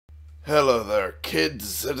Hello there,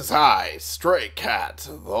 kids. It is I, Stray Cat,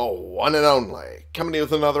 the one and only, coming in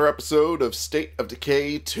with another episode of State of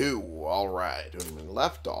Decay 2. Alright, when we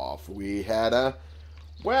left off, we had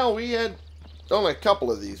we had only a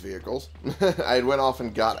couple of these vehicles. I went off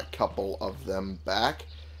and got a couple of them back.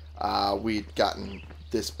 We'd gotten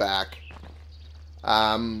this back.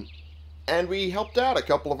 And we helped out a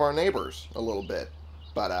couple of our neighbors a little bit.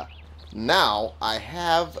 But, now I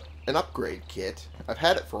have an upgrade kit. I've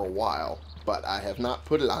had it for a while, but I have not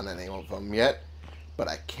put it on any of them yet. But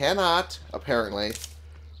I cannot, apparently,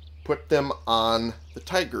 put them on the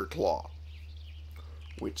Tiger Claw,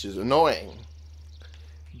 which is annoying.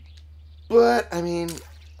 But, I mean,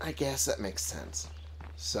 I guess that makes sense.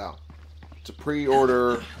 So, it's a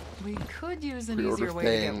pre-order. We could use an easier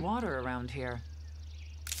way to get water around here.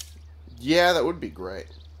 Yeah, that would be great.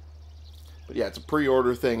 But yeah, it's a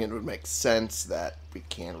pre-order thing, and it would make sense that we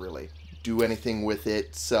can't really do anything with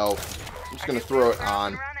it. So I'm just going to throw it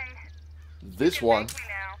on this one.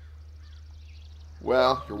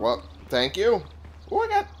 Well, you're welcome. Thank you. Oh, I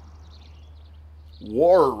got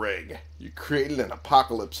War Rig. You created an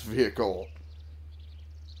apocalypse vehicle.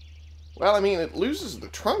 Well, I mean, it loses the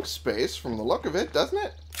trunk space from the look of it, doesn't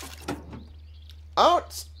it? Oh,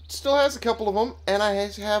 it still has a couple of them, and I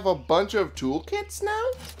have a bunch of toolkits now?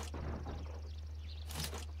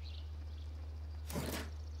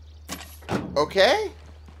 Okay.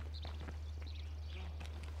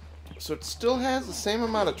 So it still has the same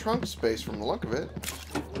amount of trunk space from the look of it.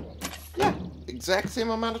 Yeah, exact same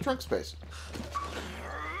amount of trunk space.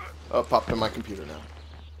 Oh, it popped in my computer now.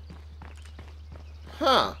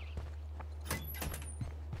 Huh.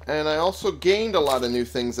 And I also gained a lot of new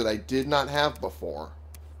things that I did not have before.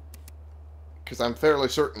 Because I'm fairly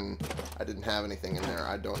certain I didn't have anything in there.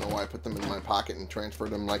 I don't know why I put them in my pocket and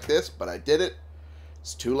transferred them like this, but I did it.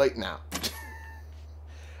 It's too late now.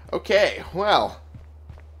 Okay, well.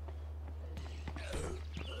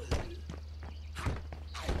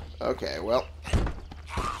 Okay, well.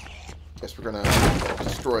 Guess we're gonna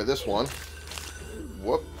destroy this one.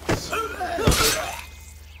 Whoops.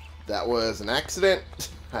 That was an accident.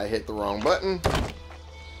 I hit the wrong button.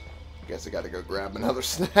 Guess I gotta go grab another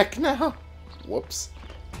snack now. Whoops.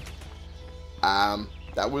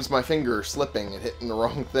 That was my finger slipping and hitting the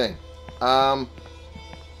wrong thing.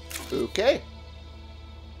 Okay.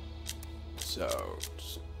 So,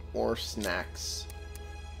 more snacks.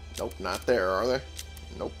 Nope, not there, are they?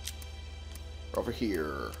 Nope. Over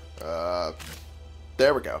here.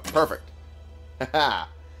 There we go. Perfect. Haha.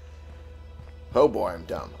 Oh boy, I'm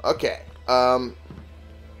dumb. Okay. Our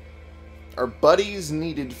buddies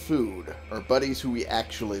needed food. Our buddies who we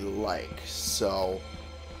actually like. So,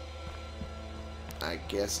 I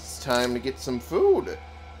guess it's time to get some food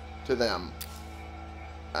to them.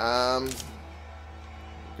 We're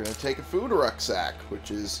going to take a food rucksack, which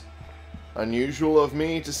is unusual of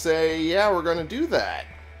me to say, yeah, we're going to do that.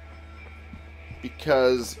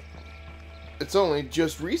 Because it's only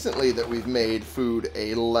just recently that we've made food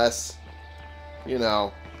a less, you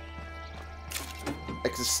know,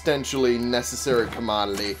 existentially necessary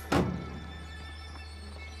commodity.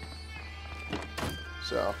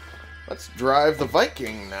 So, let's drive the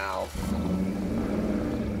Viking now.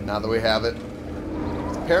 Now that we have it.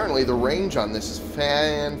 Apparently the range on this is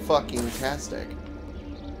fan-fucking-tastic.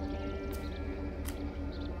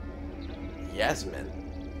 Yasmin.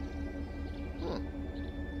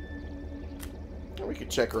 We could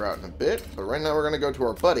check her out in a bit, but right now we're going to go to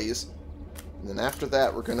our buddies. And then after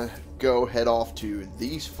that, we're going to go head off to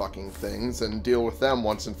these fucking things and deal with them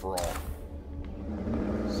once and for all.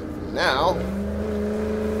 So for now...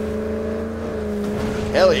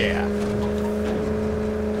 Hell yeah!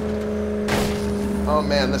 Oh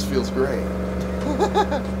man, this feels great.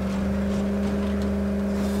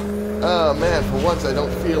 Oh man, for once I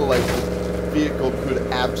don't feel like the vehicle could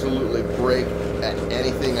absolutely break at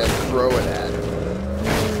anything I throw it at.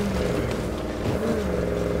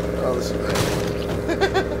 Oh, this is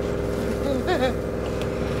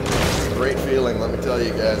great. Great feeling, let me tell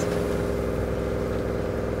you guys.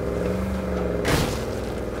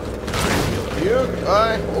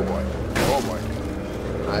 Oh boy. Oh boy.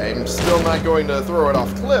 I'm still not going to throw it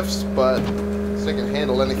off cliffs, but so I can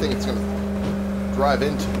handle anything it's going to drive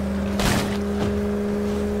into.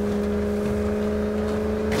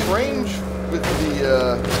 The range with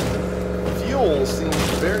the fuel seems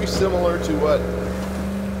very similar to what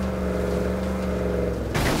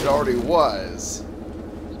it already was.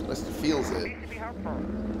 At least it feels it.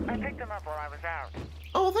 I picked them up while I was out.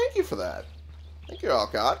 Oh, thank you for that. Thank you,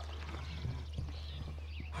 Alcott.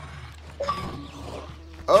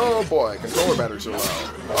 Oh boy, controller batteries are low.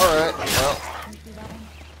 Alright, well.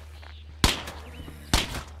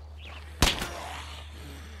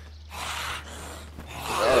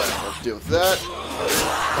 Deal with that.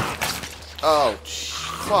 Oh,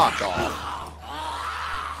 fuck off.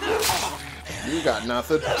 You got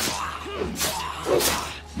nothing.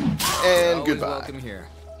 And Always goodbye. welcome here.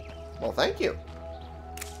 Well, thank you.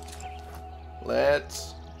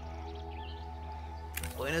 Let's...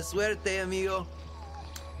 Buena suerte, amigo.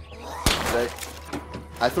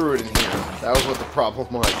 I threw it in here. That was what the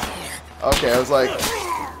problem was. Okay, I was like...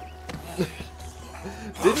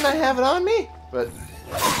 Didn't I have it on me? But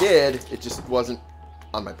I did. It just wasn't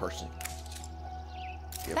on my person.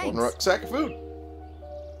 Give one rucksack of food.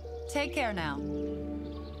 Take care now.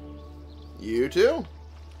 You too.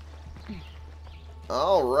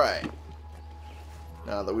 Alright.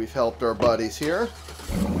 Now that we've helped our buddies here,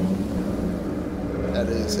 that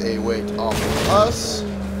is a weight off of us.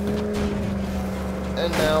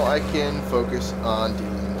 And now I can focus on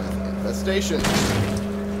dealing with infestation.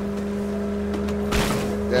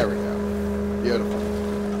 There we go. Beautiful.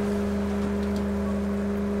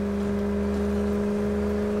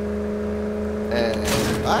 And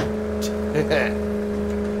back.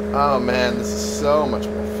 Oh man, this is so much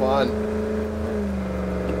more fun.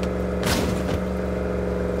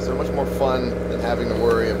 So much more fun than having to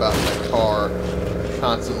worry about my car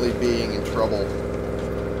constantly being in trouble.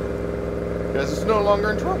 Because it's no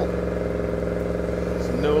longer in trouble. It's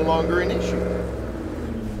no longer an issue.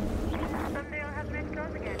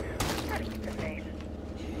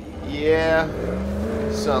 Yeah,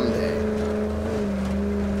 someday.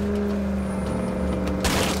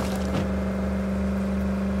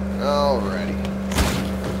 Alrighty.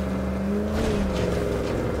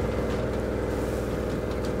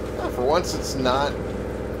 Well, for once, it's not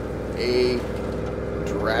a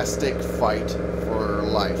drastic fight for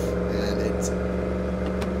life, and it's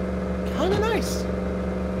kind of nice.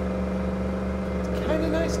 It's kind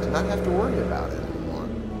of nice to not have to worry about it anymore.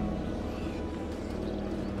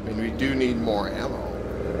 I mean, we do need more ammo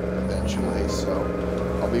eventually, so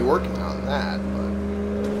I'll be working on that, but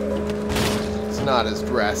it's not as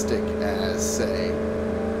drastic as, say,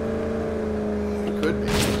 it could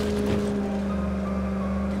be.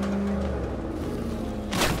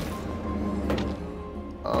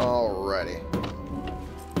 Alrighty.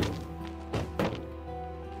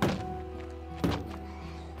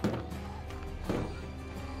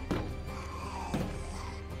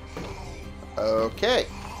 Okay.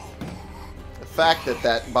 The fact that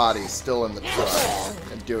that body's still in the truck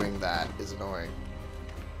and doing that is annoying.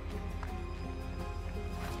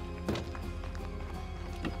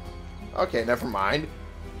 Okay, never mind.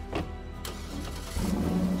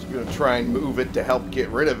 Just gonna try and move it to help get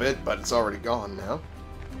rid of it, but it's already gone now.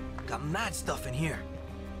 Got mad stuff in here.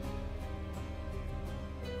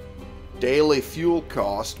 Daily fuel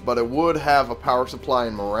cost, but it would have a power supply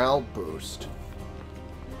and morale boost.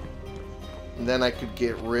 And then I could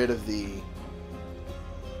get rid of the...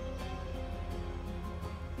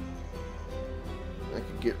 I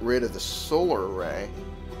could get rid of the solar array.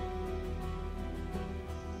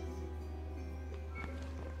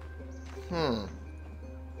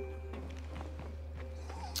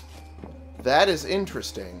 That is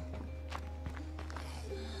interesting.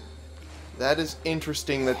 That is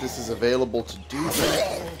interesting that this is available to do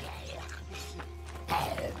that.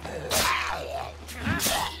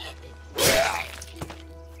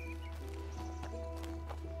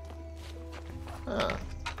 Huh.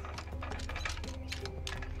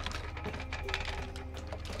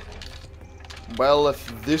 Well,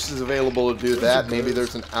 if this is available to do that, maybe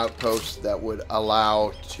there's an outpost that would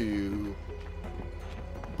allow to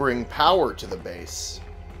bring power to the base.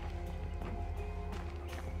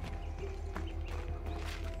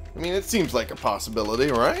 I mean, it seems like a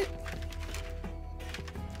possibility, right?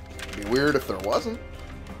 It'd be weird if there wasn't.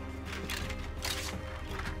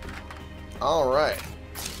 Alright.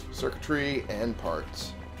 Circuitry and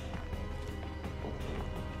parts.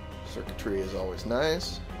 Circuitry is always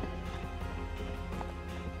nice.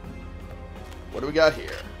 What do we got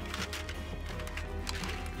here?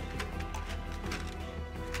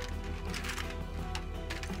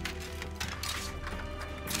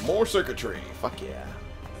 More circuitry. Fuck yeah.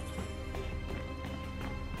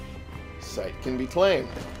 Site can be claimed.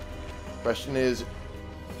 Question is,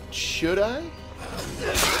 should I?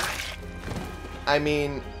 I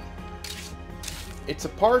mean, it's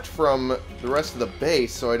apart from the rest of the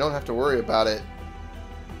base, so I don't have to worry about it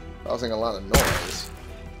causing a lot of noise.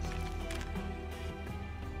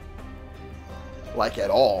 Like, at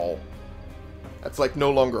all. That's, like,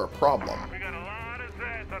 no longer a problem. We got a lot of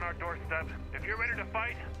Zeds on our doorstep. If you're ready to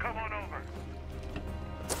fight, come on over.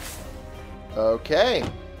 Okay.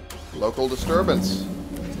 Local disturbance.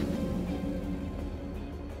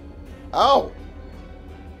 Oh!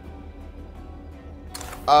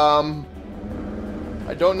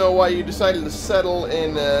 I don't know why you decided to settle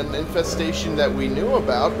in an infestation that we knew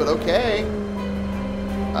about, but okay.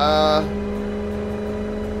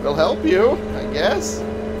 We'll help you, I guess.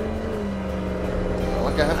 Not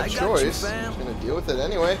like I have a choice. I'm just gonna deal with it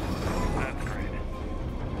anyway. That's great.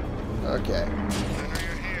 Okay. The sooner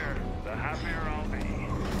you're here, the happier I'll be.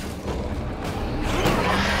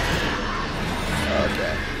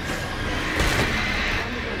 Okay.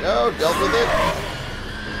 No, dealt with it.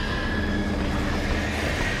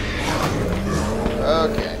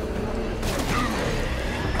 Okay.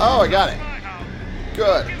 Oh, I got it.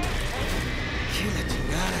 Good. It's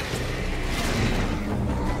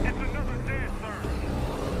another day, sir.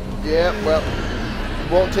 Yeah, well,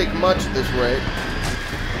 it won't take much at this rate.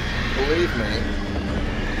 Believe me.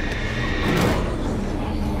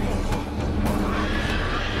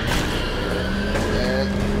 And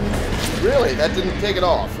really, that didn't take it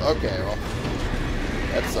off. Okay, well,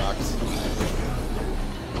 that sucks.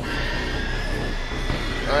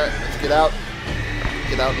 Alright, let's get out.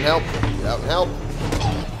 Get out and help. Get out and help.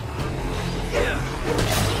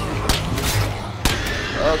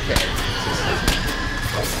 Okay.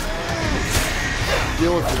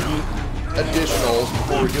 Deal with the additionals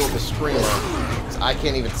before we deal with the streamer. 'Cause I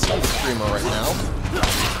can't even see the streamer right now.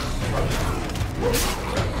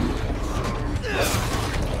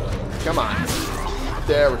 Come on.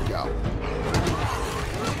 There we go.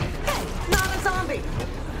 Not a zombie.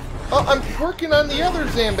 Oh, I'm working on the other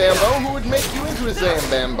Zambambo who would make you into a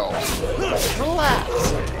Zambambo. Relax.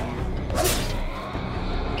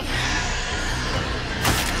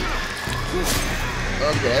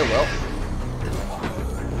 Okay, well.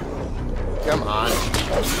 Come on.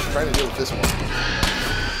 I'm trying to deal with this one.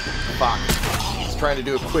 Fuck. I was trying to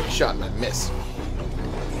do a quick shot and I missed.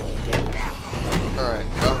 Alright,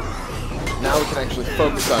 well. Now we can actually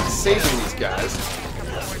focus on saving these guys.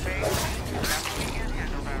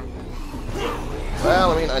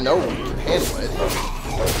 Well, I mean, I know we can handle it.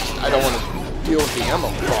 I don't want to deal with the ammo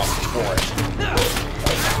cost for it.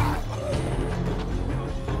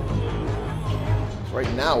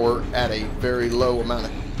 Right now, we're at a very low amount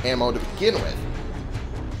of ammo to begin with.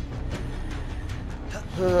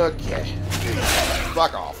 Okay.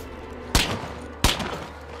 Fuck off.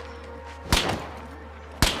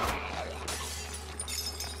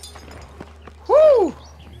 Woo!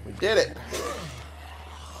 We did it.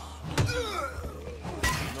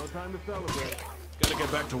 No time to celebrate. Gotta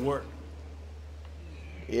get back to work.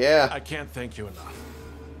 Yeah. I can't thank you enough.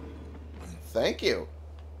 Thank you.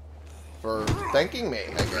 For thanking me,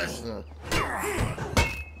 I guess.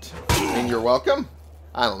 I mean, you're welcome?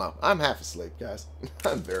 I don't know. I'm half asleep, guys.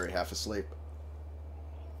 I'm very half asleep.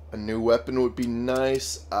 A new weapon would be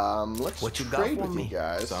nice. Let's What you got trade for with me? you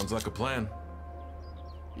guys. Sounds like a plan.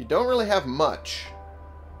 You don't really have much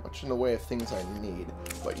in the way of things I need,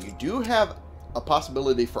 but you do have a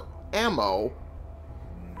possibility for ammo,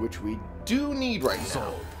 which we do need right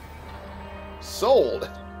now. Sold.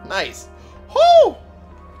 Nice. Whoo!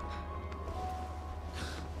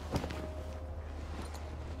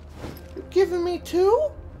 You giving me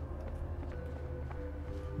two?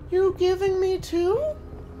 You giving me two?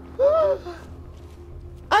 I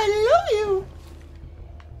love you.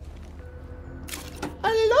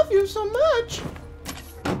 I love you so much.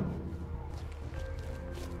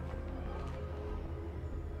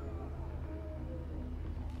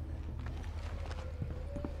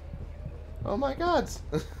 Oh my gods.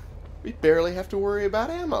 We barely have to worry about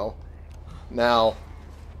ammo. Now,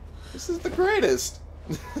 this is the greatest.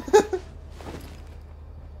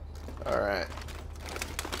 Alright.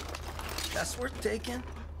 That's worth taking.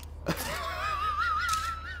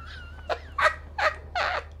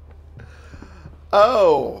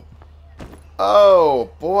 Oh. Oh,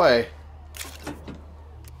 boy.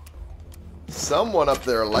 Someone up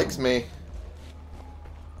there likes me.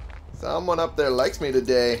 Someone up there likes me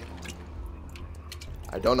today.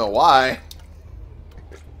 I don't know why.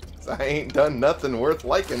 'Cause I ain't done nothing worth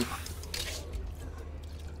liking.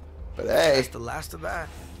 But hey. That's the last of that.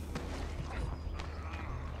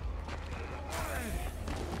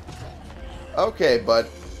 Okay, bud.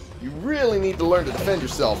 You really need to learn to defend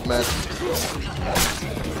yourself, man. The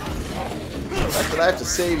fact that I have to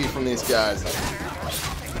save you from these guys.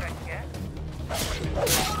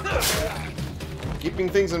 Keeping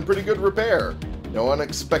things in pretty good repair. No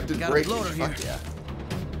unexpected Got a breakage. bloater here. Fuck yeah.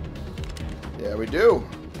 Yeah, we do.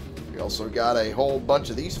 We also got a whole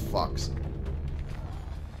bunch of these fucks.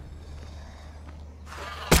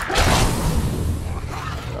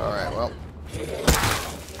 Alright, well.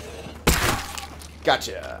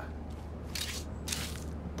 Gotcha.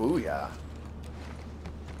 Booyah.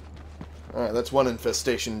 Alright, that's one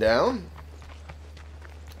infestation down.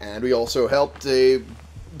 And we also helped a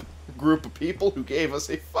group of people who gave us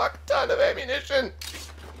a fuck ton of ammunition.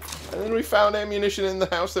 And then we found ammunition in the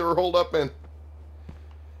house they were holed up in.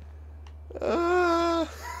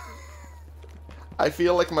 I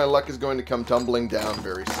feel like my luck is going to come tumbling down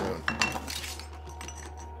very soon.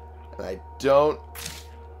 And I don't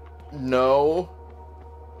know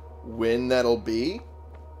when that'll be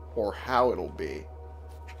or how it'll be.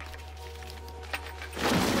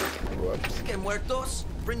 Whoops. Que muertos?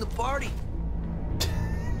 Bring the party.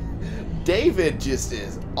 David just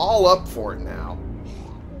is all up for it now.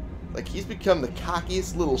 Like, he's become the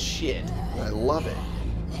cockiest little shit. I love it.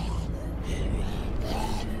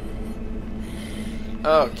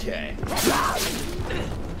 Okay.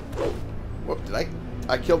 Whoop, did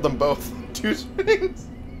I killed them both. 2 swings.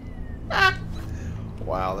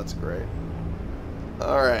 Wow, that's great.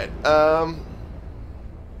 Alright,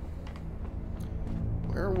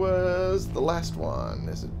 where was the last one?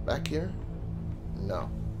 Is it back here? No.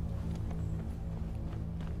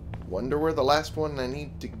 Wonder where the last one I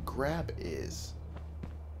need to grab is.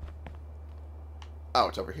 Oh,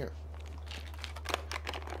 it's over here.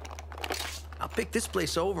 I'll pick this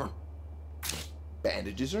place over.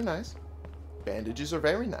 Bandages are nice. Bandages are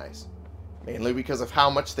very nice. Mainly because of how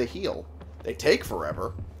much they heal. They take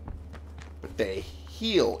forever, but they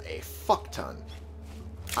heal a fuck ton.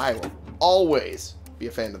 I will always be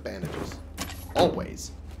a fan of bandages.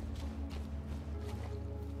 Always.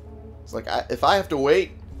 It's like, if I have to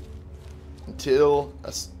wait until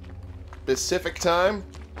a specific time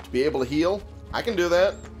to be able to heal, I can do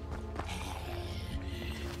that.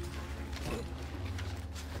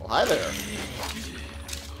 Well, hi there.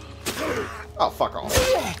 Oh, fuck off.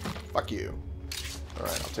 Fuck you.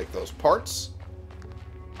 Alright, I'll take those parts.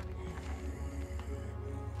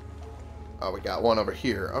 Oh, we got one over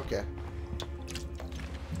here. Okay.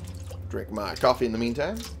 Drink my coffee in the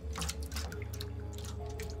meantime.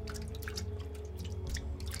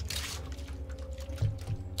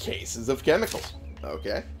 Cases of chemicals.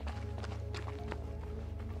 Okay.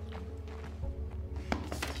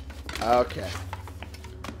 Okay.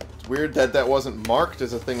 It's weird that that wasn't marked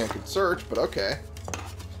as a thing I could search, but okay.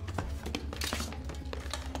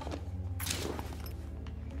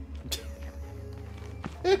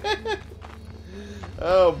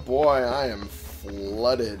 Oh boy, I am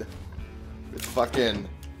flooded with fucking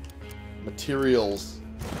materials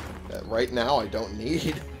that right now I don't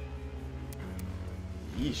need.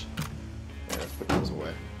 Yeesh. Yeah, let's put those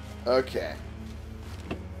away. Okay.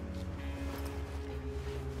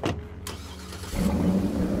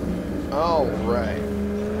 Alright.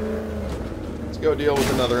 Let's go deal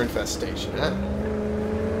with another infestation, huh?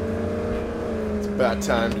 It's about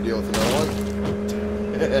time to deal with another one.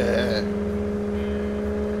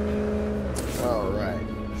 Alright.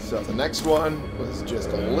 So the next one was just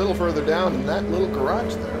a little further down in that little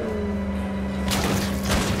garage there.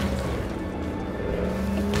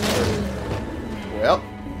 Well,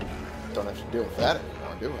 don't have to deal with that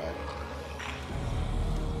anymore, do I?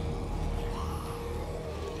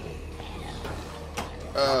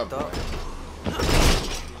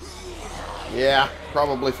 Yeah,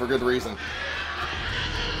 probably for good reason.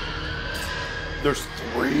 There's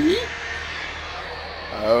 3?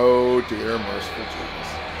 Oh dear, merciful Jesus.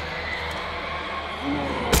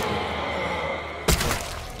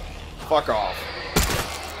 Fuck off.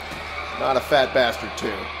 Not a fat bastard,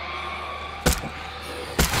 too.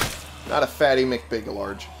 Not a fatty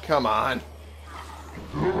McBigelarge. Come on.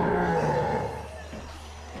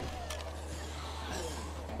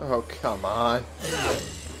 Oh, come on.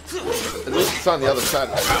 At least it's on the other side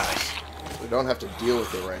of the house. We don't have to deal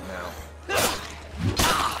with it right now.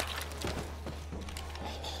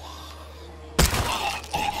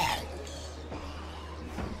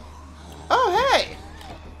 Oh, hey!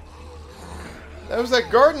 That was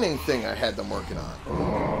that gardening thing I had them working on.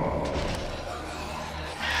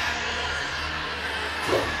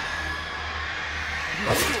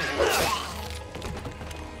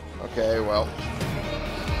 Okay, well.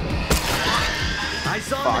 I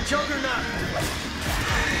saw the juggernaut.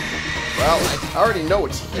 Well, I already know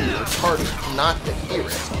it's here. It's hard not to hear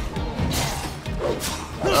it.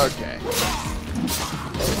 Okay.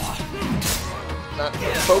 Not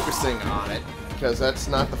focusing on it, because that's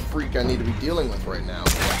not the freak I need to be dealing with right now.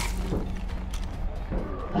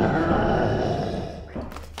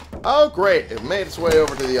 Oh, great. It made its way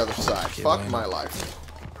over to the other side. Fuck my life.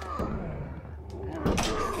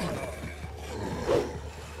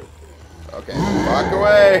 Okay, fuck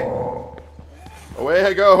away. Away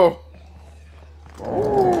I go.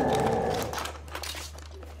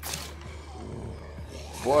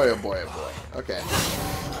 Boy, boy, oh boy, oh boy. Okay.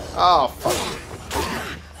 Oh, fuck you.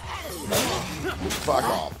 Fuck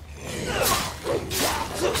off.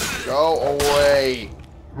 Go away.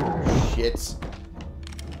 Shits.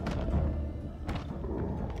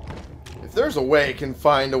 If there's a way it can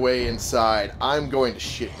find a way inside, I'm going to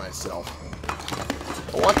shit myself.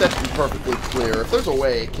 I want that to be perfectly clear. If there's a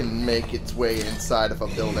way it can make its way inside of a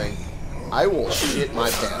building, I will shit my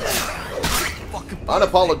pants.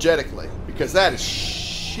 Unapologetically. Because that is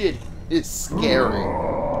shit is scary.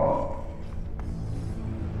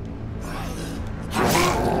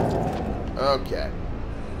 Okay.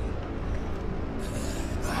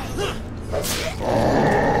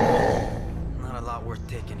 Not a lot worth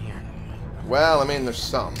taking here. Well, I mean, there's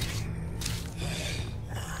some.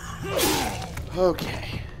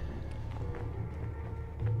 Okay.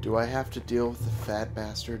 Do I have to deal with the fat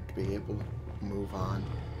bastard to be able to move on?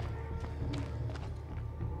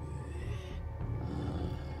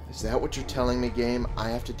 Is that what you're telling me, game? I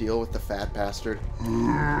have to deal with the fat bastard before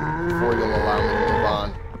you'll allow me to move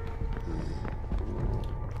on?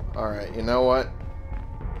 Alright, you know what?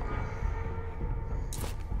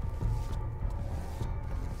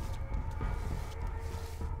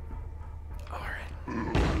 Alright.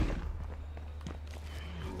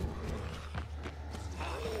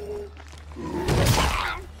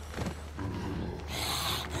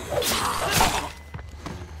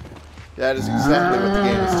 That is exactly what the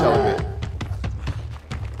game is telling me.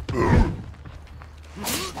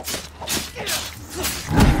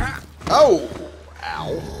 Oh!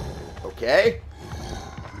 Ow. Okay.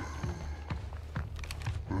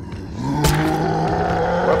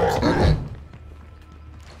 Whoops, okay.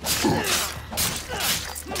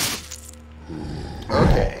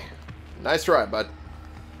 Okay. Nice try, bud.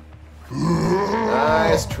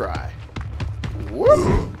 Nice try.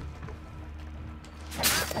 Whoop!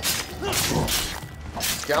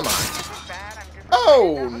 Come on.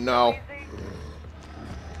 Oh, no.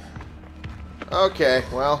 Okay,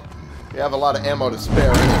 well, we have a lot of ammo to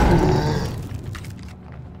spare.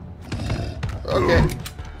 Okay.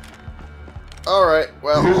 Alright,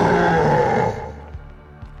 well.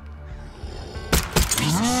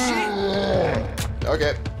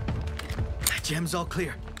 Okay. Gem's all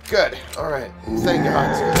clear. Good. Alright. Thank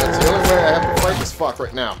God. That's the only way I have to fight this fuck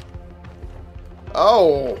right now.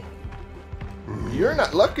 Oh. You're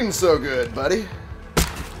not looking so good, buddy.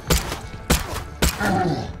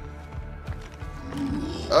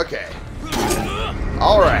 Okay.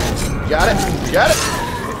 Alright. Got it? Got it?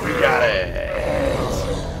 We got it.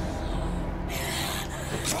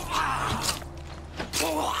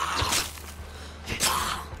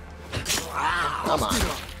 Come on.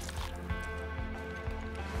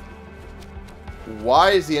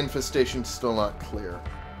 Why is the infestation still not clear?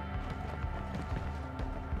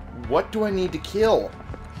 What do I need to kill?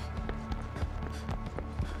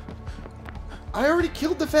 I already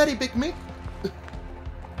killed the fatty Big Mick.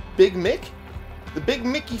 Big Mick? The Big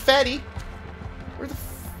Mickey fatty? Where the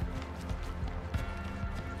f...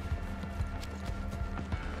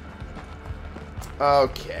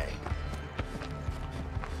 Okay.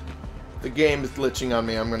 The game is glitching on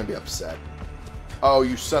me. I'm gonna be upset. Oh,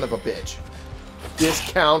 you son of a bitch. This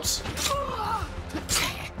counts.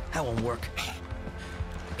 That won't work.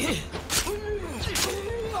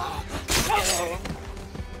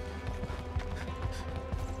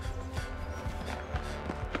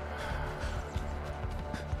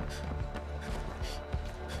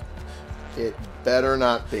 It better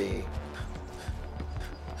not be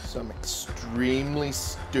some extremely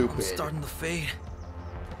stupid. I'm starting to fade.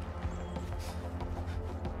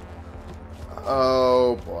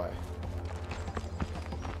 Oh boy.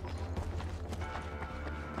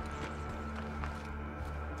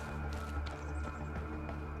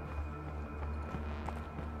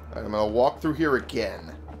 Alright, I'm gonna walk through here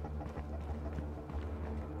again.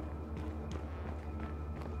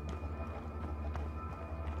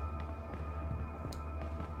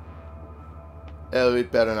 Oh,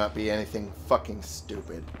 it better not be anything fucking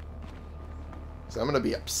stupid. So I'm gonna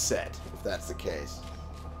be upset if that's the case.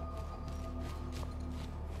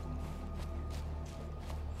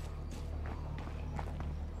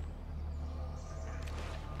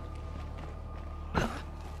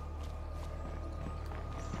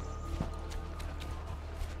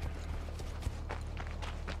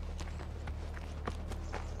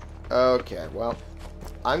 Okay, well,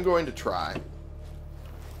 I'm going to try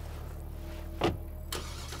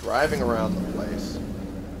driving around the place,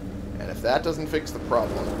 and if that doesn't fix the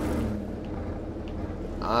problem,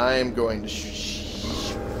 I'm going to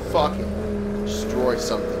fucking destroy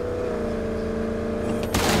something.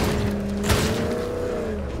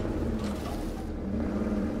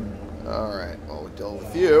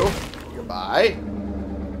 with you. Goodbye.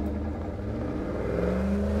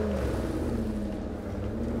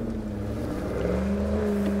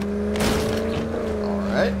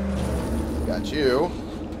 Alright. Got you.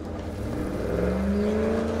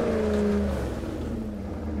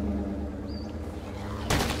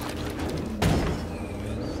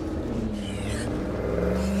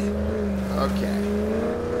 Okay.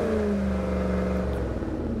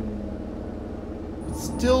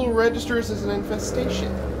 Still registers as an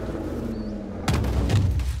infestation.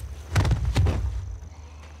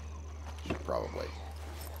 Should probably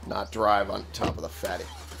not drive on top of the fatty.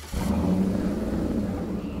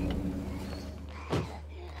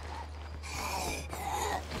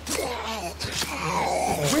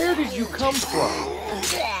 Where did you come from?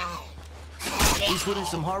 We put in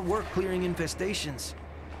some hard work clearing infestations.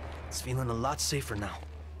 It's feeling a lot safer now.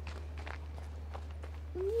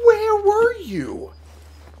 Where were you?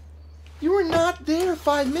 You were not there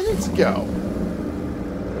 5 minutes ago.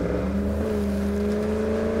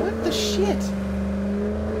 What the shit?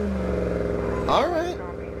 Alright.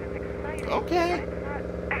 Okay. It's not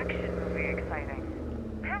action movie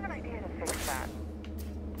exciting. I have an idea to fix that.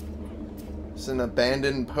 It's an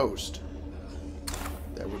abandoned post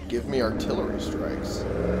that would give me artillery strikes.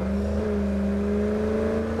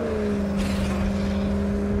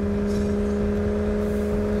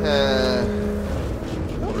 I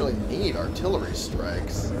don't really need artillery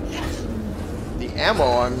strikes. The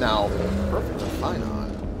ammo I'm now perfectly fine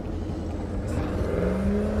on.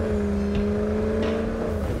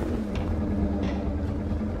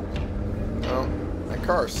 Oh, my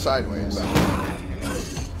car's sideways.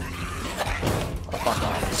 Fuck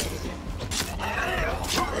off.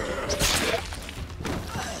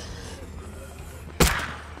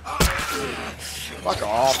 Fuck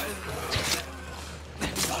off.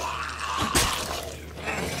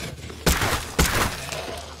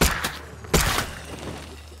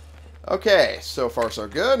 Okay, so far so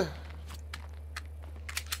good.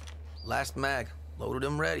 Last mag. Loaded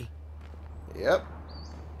and ready. Yep.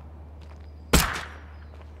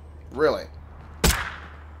 Really?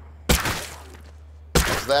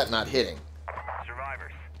 How's that not hitting?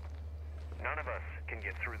 Survivors. None of us can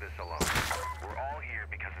get through this alone. We're all here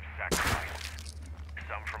because of sacrifice.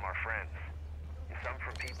 Some from our friends, and some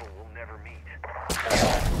from people we'll never meet.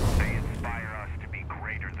 They inspire us to be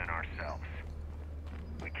greater than ourselves.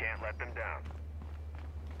 We can't let them down.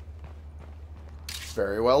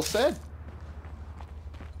 Very well said.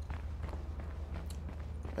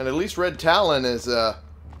 And at least Red Talon is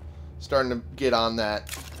starting to get on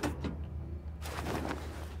that.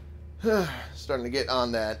 Starting to get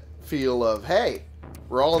on that feel of, hey,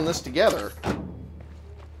 we're all in this together.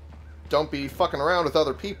 Don't be fucking around with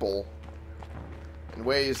other people in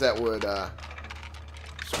ways that would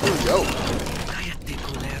screw you over.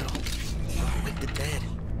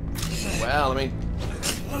 Well, I mean,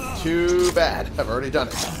 too bad. I've already done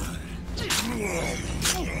it.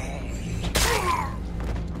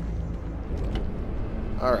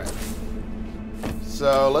 Alright.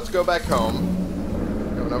 So, let's go back home.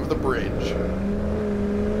 Going over the bridge.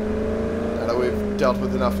 Now that we've dealt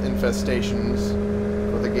with enough infestations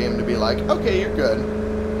for the game to be like, okay, you're good.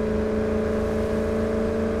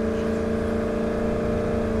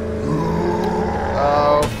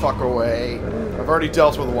 Oh, fuck away. I've already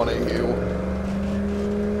dealt with one of you.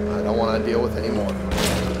 I don't want to deal with any more.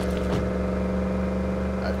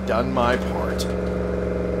 I've done my part.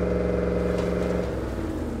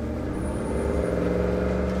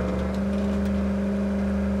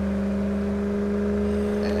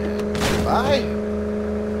 And goodbye.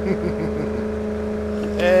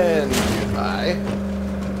 And goodbye.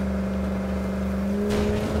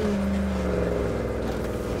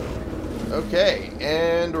 Okay,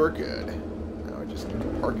 and we're good. Now I just need to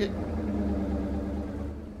park it.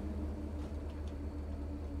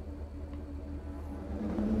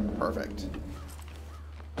 Perfect.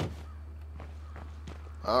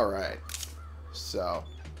 Alright. So.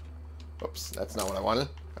 Oops, that's not what I wanted.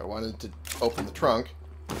 I wanted to open the trunk.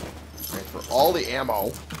 Transfer all the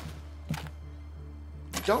ammo.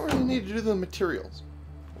 Don't really need to do the materials.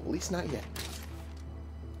 At least not yet.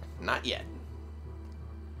 Not yet.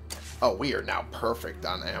 Oh, we are now perfect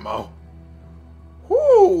on ammo.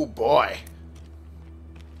 Whoo, boy.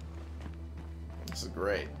 This is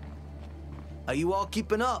great. Are you all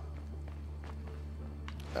keeping up?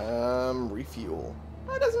 Refuel.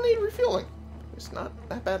 It doesn't need refueling. It's not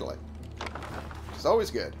that badly. It's always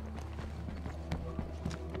good.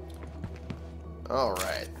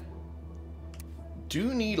 Alright.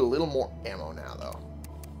 Do need a little more ammo now, though.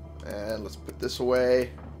 And let's put this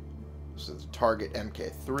away. This is the target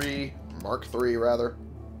MK3. Mark III, rather.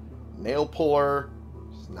 Nail puller.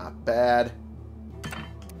 It's not bad.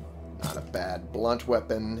 Not a bad blunt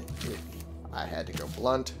weapon if I had to go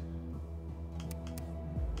blunt.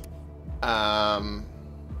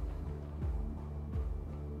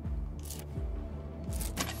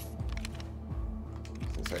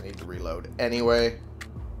 Since I need to reload anyway.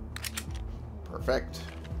 Perfect.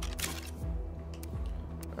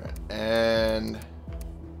 Alright, and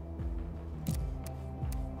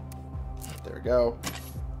there we go.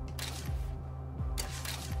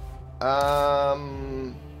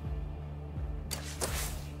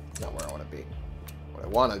 Not where I want to be. What I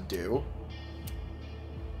want to do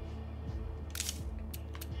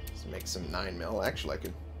is make some 9mm. Actually, I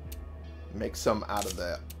could make some out of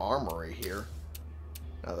the armory here,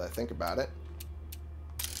 now that I think about it.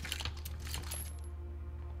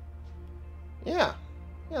 Yeah,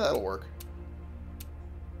 that'll work.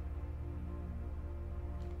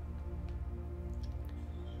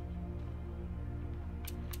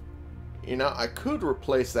 You know, I could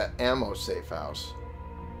replace that ammo safe house,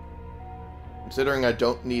 considering I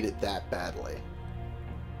don't need it that badly.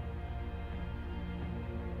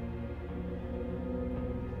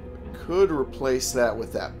 Could replace that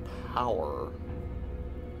with that power.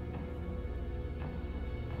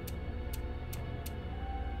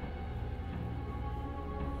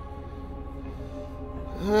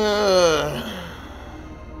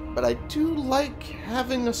 But I do like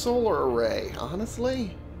having a solar array,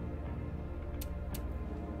 honestly.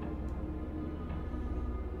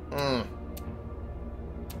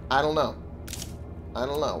 I don't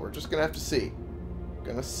know. We're just gonna have to see.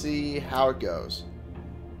 Gonna see how it goes.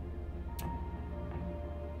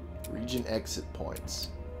 Region exit points.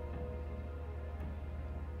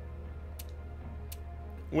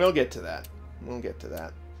 We'll get to that.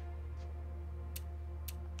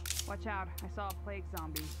 Watch out, I saw a plague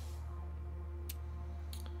zombie.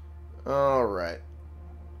 Alright.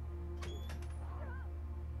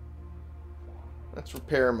 Let's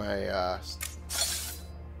repair my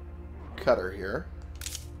cutter here.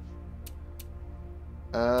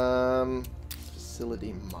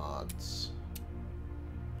 Facility mods.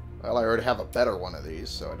 Well, I already have a better one of these,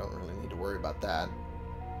 so I don't really need to worry about that.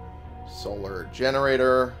 Solar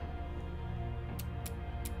generator.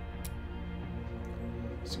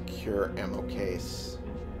 Secure ammo case.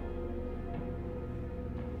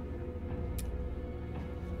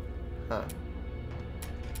 Huh.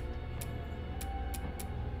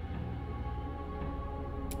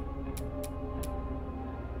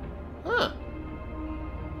 Huh.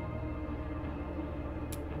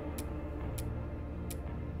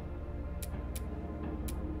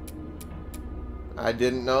 I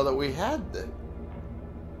didn't know that we had the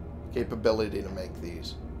capability to make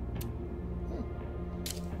these.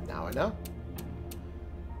 Now I know.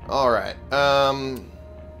 Alright,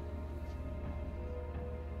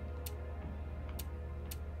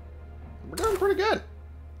 we're doing pretty good.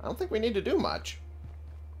 I don't think we need to do much.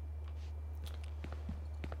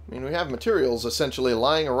 I mean, we have materials essentially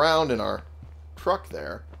lying around in our truck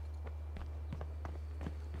there.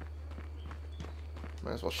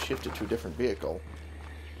 Might as well shift it to a different vehicle.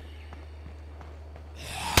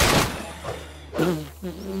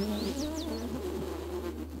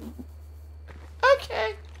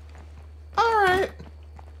 Okay. Alright.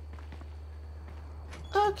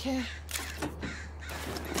 Okay.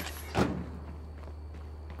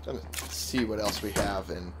 Trying to see what else we have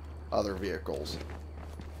in other vehicles.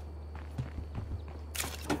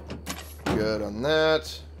 Good on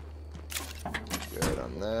that. Good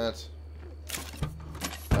on that.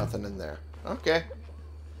 Nothing in there. Okay.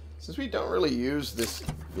 Since we don't really use this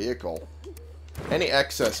vehicle, any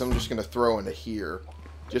excess I'm just going to throw into here,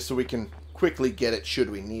 just so we can quickly get it should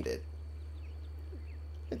we need it.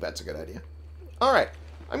 I think that's a good idea. Alright,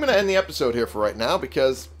 I'm going to end the episode here for right now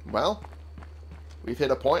because, well, we've hit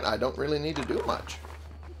a point I don't really need to do much.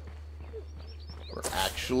 We're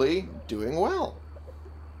actually doing well.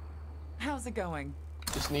 How's it going?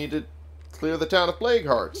 Just need to clear the town of Plague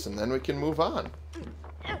Hearts, and then we can move on.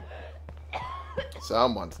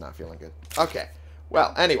 Someone's not feeling good. Okay.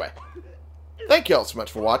 Well, anyway. Thank you all so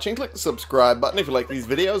much for watching. Click the subscribe button if you like these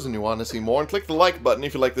videos and you want to see more. And click the like button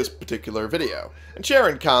if you like this particular video. And share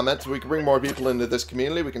and comment so we can bring more people into this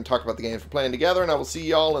community. We can talk about the games we're playing together. And I will see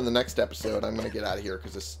y'all in the next episode. I'm going to get out of here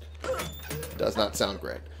because this does not sound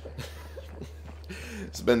great.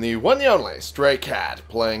 It's been the one and only Stray Cat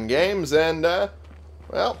playing games and,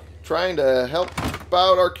 well, trying to help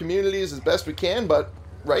out our communities as best we can. But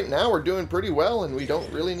right now we're doing pretty well and we don't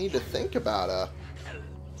really need to think about,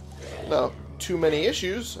 no, too many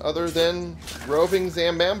issues other than roving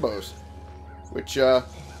Zambambos, which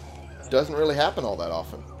doesn't really happen all that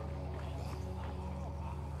often.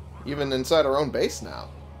 Even inside our own base now.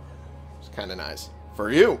 It's kind of nice.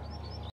 For you.